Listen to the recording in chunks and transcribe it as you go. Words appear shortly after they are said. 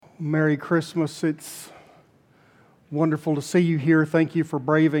Merry Christmas. It's wonderful to see you here. Thank you for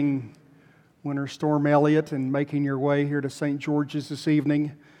braving Winter Storm Elliott and making your way here to St. George's this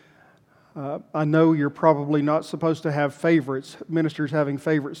evening. I know you're probably not supposed to have favorites, ministers having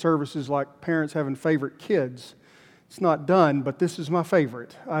favorite services like parents having favorite kids. It's not done, but this is my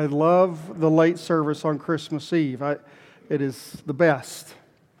favorite. I love the late service on Christmas Eve. It is the best.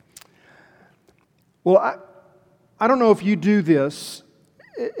 Well, I don't know if you do this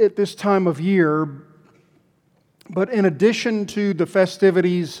at this time of year, but in addition to the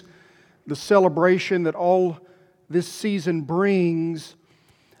festivities, the celebration that all this season brings,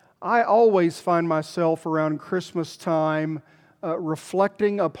 I always find myself around Christmas time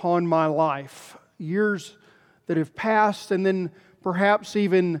reflecting upon my life, years that have passed, and then perhaps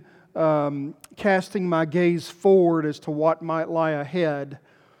even casting my gaze forward as to what might lie ahead.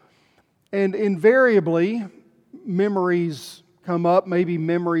 And invariably, memories come up, maybe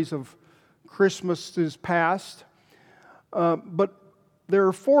memories of Christmases past. But there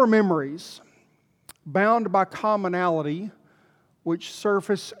are four memories bound by commonality which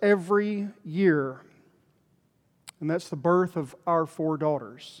surface every year. And that's the birth of our four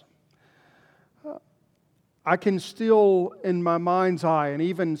daughters. I can still, in my mind's eye, and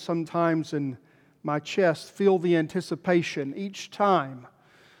even sometimes in my chest, feel the anticipation each time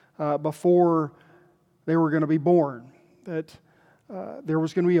before they were going to be born, that there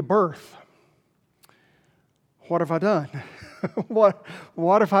was going to be a birth. What have I done? What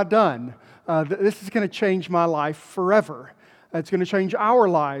have I done? This is going to change my life forever. It's going to change our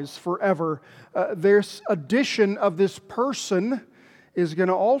lives forever. This addition of this person is going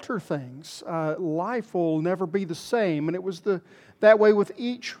to alter things. Life will never be the same. And it was that way with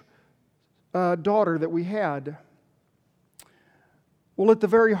each daughter that we had. Well, at the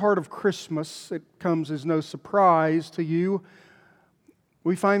very heart of Christmas, it comes as no surprise to you,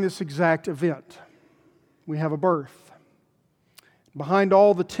 we find this exact event. We have a birth. Behind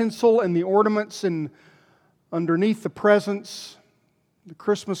all the tinsel and the ornaments and underneath the presents, the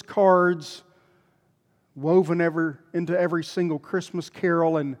Christmas cards, woven into every single Christmas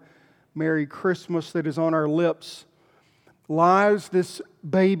carol and Merry Christmas that is on our lips, lies this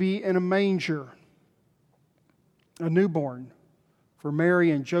baby in a manger, a newborn for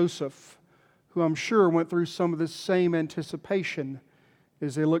Mary and Joseph, who I'm sure went through some of this same anticipation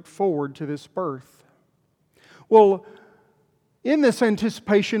as they looked forward to this birth. Well, in this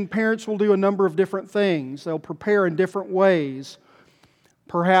anticipation, parents will do a number of different things. They'll prepare in different ways.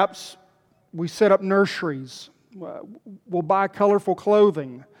 Perhaps we set up nurseries. We'll buy colorful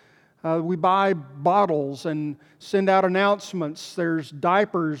clothing. We buy bottles and send out announcements. There's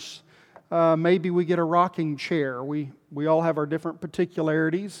diapers. Maybe we get a rocking chair. We all have our different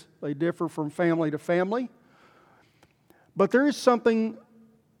particularities. They differ from family to family. But there is something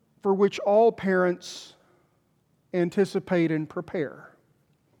for which all parents anticipate and prepare.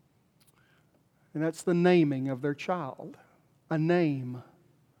 And that's the naming of their child. A name.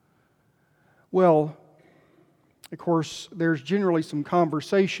 Well, of course, there's generally some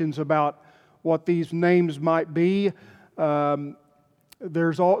conversations about what these names might be. There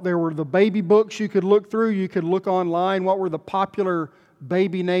were the baby books you could look through. You could look online. What were the popular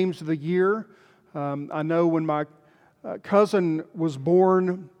baby names of the year? I know when my cousin was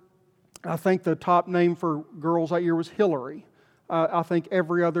born, I think the top name for girls that year was Hillary. I think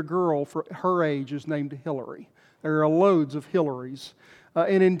every other girl for her age is named Hillary. There are loads of Hillarys.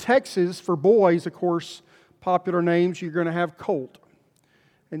 And in Texas, for boys, of course, popular names, you're going to have Colt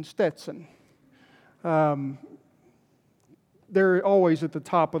and Stetson. They're always at the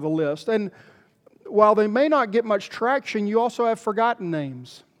top of the list. And while they may not get much traction, you also have forgotten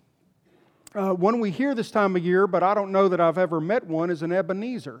names. One we hear this time of year, but I don't know that I've ever met one, is an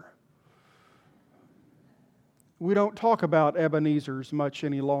Ebenezer. We don't talk about Ebenezers much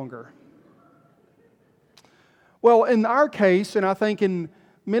any longer. Well, in our case, and I think in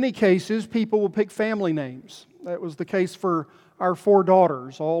many cases, people will pick family names. That was the case for our four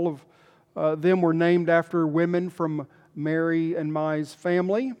daughters. All of them were named after women from Mary and Mai's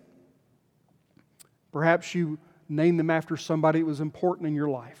family. Perhaps you named them after somebody that was important in your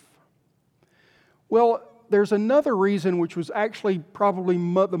life. Well, there's another reason which was actually probably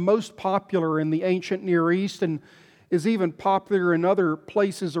the most popular in the ancient Near East and is even popular in other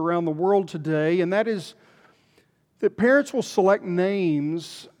places around the world today, and that is that parents will select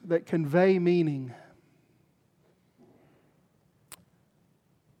names that convey meaning.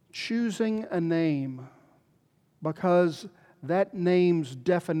 Choosing a name because that name's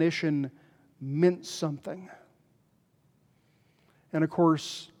definition meant something. And of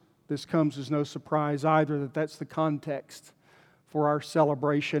course, this comes as no surprise either that that's the context for our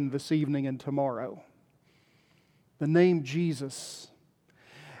celebration this evening and tomorrow. The name Jesus.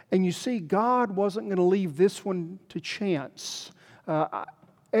 And you see, God wasn't going to leave this one to chance.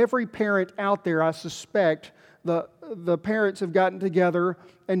 Every parent out there, I suspect, the parents have gotten together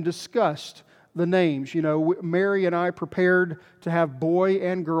and discussed the names. You know, Mary and I prepared to have boy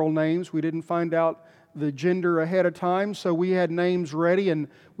and girl names. We didn't find out the gender ahead of time, so we had names ready, and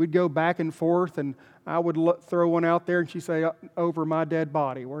we'd go back and forth, and I would throw one out there, and she'd say, "Over my dead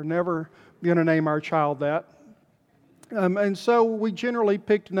body. We're never going to name our child that." And so we generally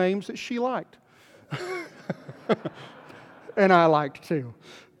picked names that she liked. And I liked too.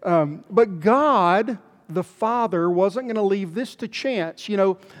 But God, the Father, wasn't going to leave this to chance. You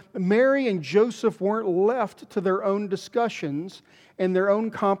know, Mary and Joseph weren't left to their own discussions and their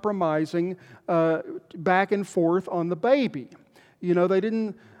own compromising back and forth on the baby. You know, they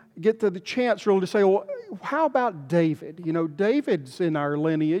didn't get to the chance really to say, well, how about David? You know, David's in our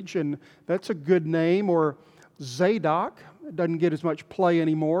lineage, and that's a good name. Or Zadok. It doesn't get as much play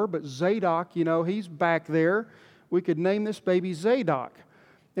anymore, but Zadok, you know, he's back there. We could name this baby Zadok.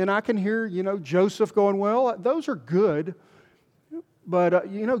 And I can hear, you know, Joseph going, well, those are good,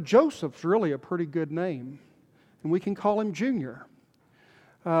 but, you know, Joseph's really a pretty good name. And we can call him Junior.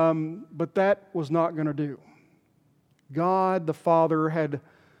 But that was not going to do. God, the Father, had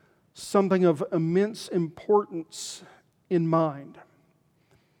something of immense importance in mind.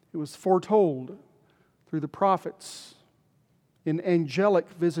 It was foretold through the prophets in angelic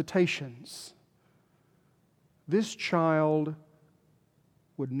visitations. This child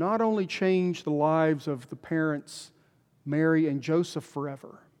would not only change the lives of the parents, Mary and Joseph,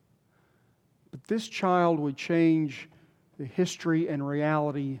 forever, but this child would change the history and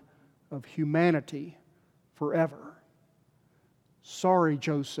reality of humanity forever. Sorry,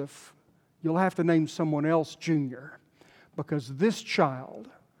 Joseph, you'll have to name someone else Junior, because this child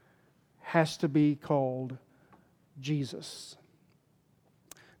has to be called Jesus.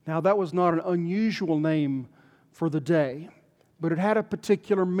 Now, that was not an unusual name for the day, but it had a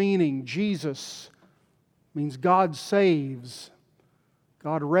particular meaning. Jesus means God saves,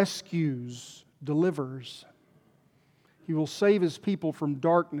 God rescues, delivers. He will save His people from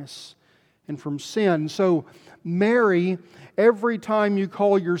darkness and from sin. So, Mary, every time you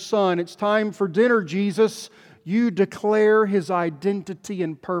call your son, "It's time for dinner, Jesus," you declare His identity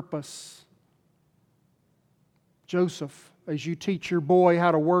and purpose. Joseph, as you teach your boy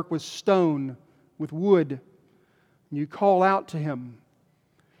how to work with stone, with wood, and you call out to him,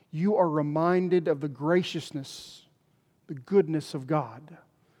 you are reminded of the graciousness, the goodness of God.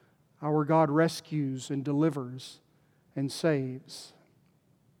 Our God rescues and delivers and saves.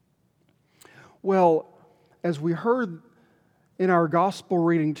 Well, as we heard in our gospel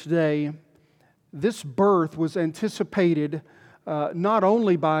reading today, this birth was anticipated not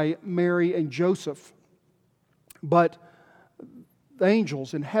only by Mary and Joseph, but the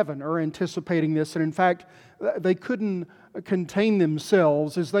angels in heaven are anticipating this. And in fact, they couldn't contain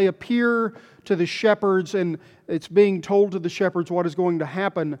themselves as they appear to the shepherds, and it's being told to the shepherds what is going to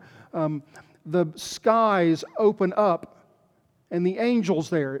happen. The skies open up, and the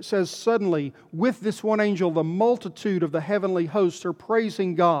angels there, it says, suddenly, with this one angel, the multitude of the heavenly hosts are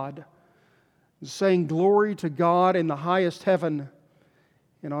praising God, saying, "Glory to God in the highest heaven,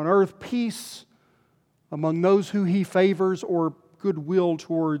 and on earth peace among those who He favors," or goodwill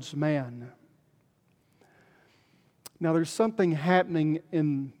towards man. Now, there's something happening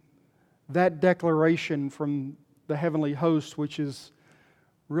in that declaration from the heavenly host which is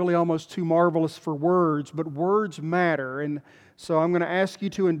really almost too marvelous for words, but words matter. And so I'm going to ask you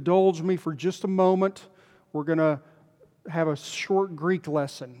to indulge me for just a moment. We're going to have a short Greek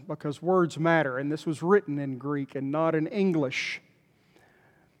lesson because words matter, and this was written in Greek and not in English.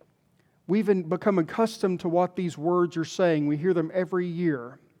 We've become accustomed to what these words are saying. We hear them every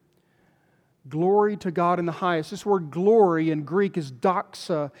year. Glory to God in the highest. This word glory in Greek is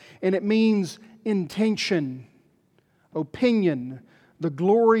doxa, and it means intention, opinion. The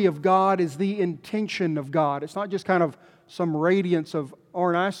glory of God is the intention of God. It's not just kind of some radiance of,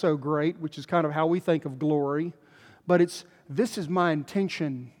 aren't I so great, which is kind of how we think of glory, but it's, this is my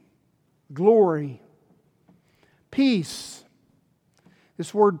intention. Glory. Peace.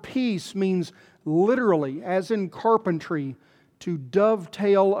 This word peace means literally, as in carpentry, to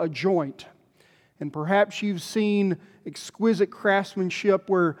dovetail a joint. And perhaps you've seen exquisite craftsmanship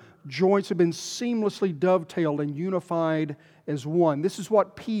where joints have been seamlessly dovetailed and unified as one. This is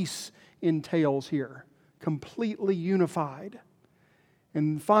what peace entails here. Completely unified.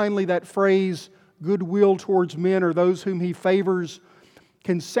 And finally, that phrase, goodwill towards men or those whom He favors,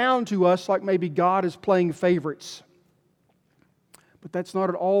 can sound to us like maybe God is playing favorites. But that's not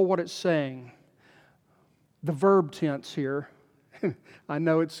at all what it's saying. The verb tense here, I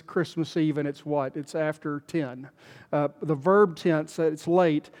know it's Christmas Eve and it's what? It's after 10. The verb tense, it's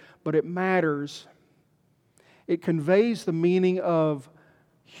late, but it matters. It conveys the meaning of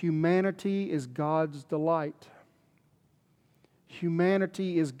humanity is God's delight.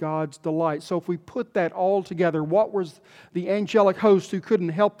 Humanity is God's delight. So if we put that all together, what was the angelic host who couldn't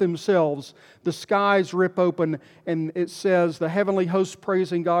help themselves? The skies rip open and it says, the heavenly hosts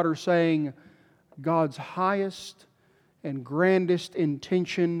praising God are saying, God's highest and grandest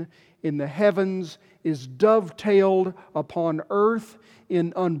intention in the heavens is dovetailed upon earth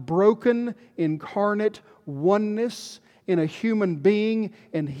in unbroken, incarnate oneness in a human being,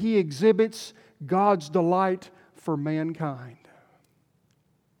 and He exhibits God's delight for mankind.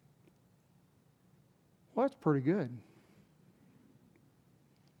 Well, that's pretty good.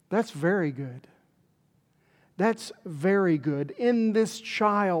 That's very good. That's very good. In this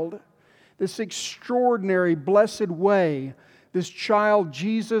child, this extraordinary, blessed way, this child,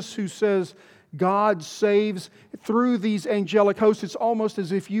 Jesus, who says God saves through these angelic hosts, it's almost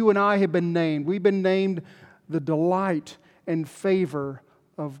as if you and I have been named. We've been named the delight and favor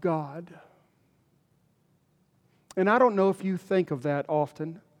of God. And I don't know if you think of that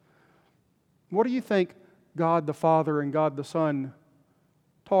often. What do you think God the Father and God the Son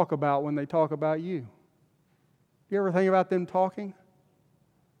talk about when they talk about you? You ever think about them talking?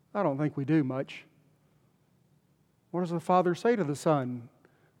 I don't think we do much. What does the Father say to the Son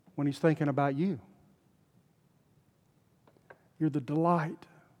when He's thinking about you? You're the delight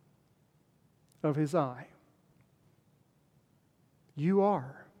of His eye. You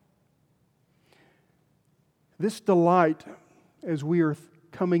are. This delight, as we are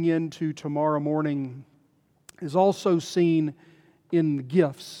coming into tomorrow morning, is also seen in the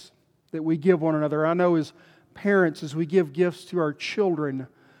gifts that we give one another. I know as parents, as we give gifts to our children,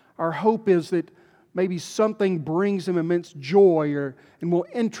 our hope is that maybe something brings them immense joy and will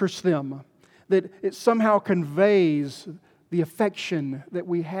interest them, that it somehow conveys the affection that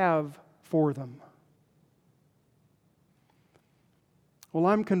we have for them. Well,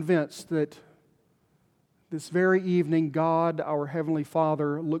 I'm convinced that this very evening, God, our Heavenly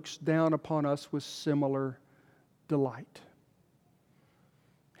Father, looks down upon us with similar delight.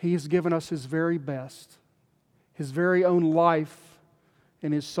 He has given us His very best, His very own life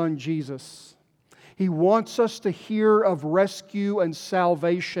in His Son Jesus. He wants us to hear of rescue and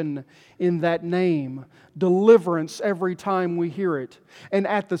salvation in that name, deliverance every time we hear it. And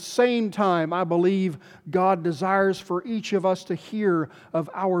at the same time, I believe God desires for each of us to hear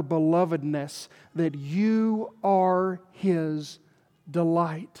of our belovedness, that you are His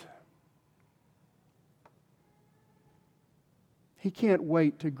delight. He can't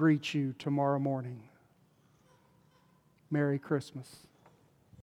wait to greet you tomorrow morning. Merry Christmas.